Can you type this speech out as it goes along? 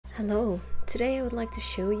Hello, today I would like to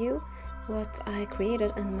show you what I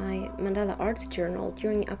created in my Mandala art journal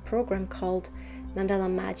during a program called Mandala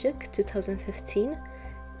Magic 2015.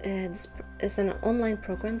 This is an online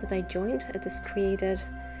program that I joined. It is created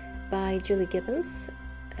by Julie Gibbons,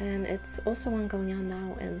 and it's also one going on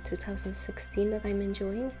now in 2016 that I'm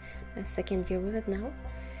enjoying, my second year with it now.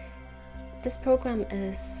 This program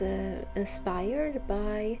is inspired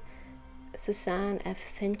by Suzanne F.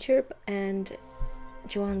 Fincher and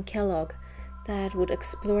Joanne Kellogg, that would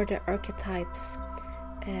explore the archetypes,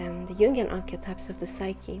 the Jungian archetypes of the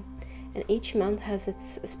psyche, and each month has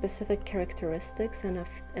its specific characteristics and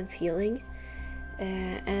feeling.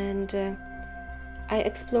 I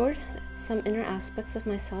explored some inner aspects of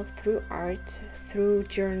myself through art, through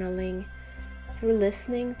journaling, through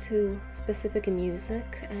listening to specific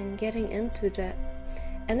music, and getting into the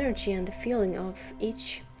energy and the feeling of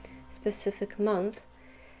each specific month.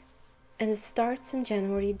 And it starts in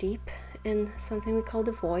January deep in something we call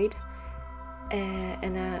the void,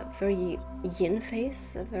 in a very yin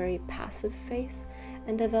phase, a very passive phase,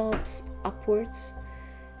 and develops upwards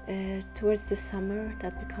towards the summer.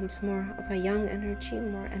 That becomes more of a young energy,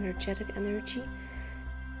 more energetic energy,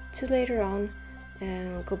 to later on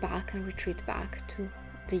go back and retreat back to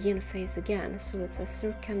the yin phase again. So it's a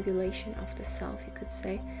circumambulation of the self, you could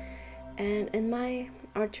say. And in my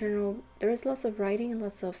art journal there is lots of writing and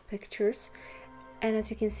lots of pictures, and as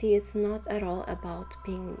you can see, it's not at all about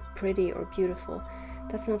being pretty or beautiful.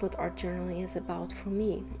 That's not what art journaling is about for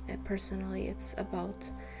me personally. It's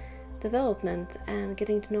about development and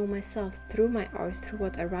getting to know myself through my art, through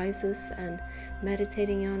what arises, and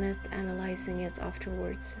meditating on it, analyzing it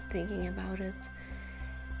afterwards, thinking about it.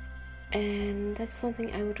 And that's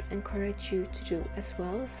something I would encourage you to do as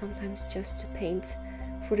well, sometimes just to paint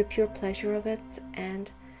for the pure pleasure of it,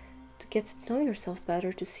 and to get to know yourself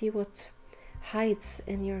better, to see what hides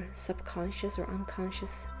in your subconscious or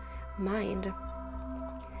unconscious mind.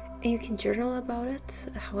 And you can journal about it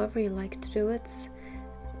however you like to do it.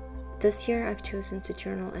 This year I've chosen to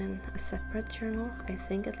journal in a separate journal. I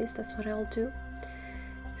think at least that's what I'll do.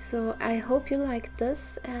 So I hope you liked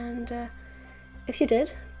this, and if you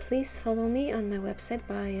did, please follow me on my website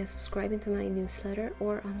by subscribing to my newsletter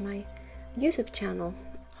or on my YouTube channel.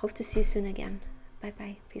 Hope to see you soon again. Bye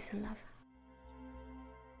bye. Peace and love.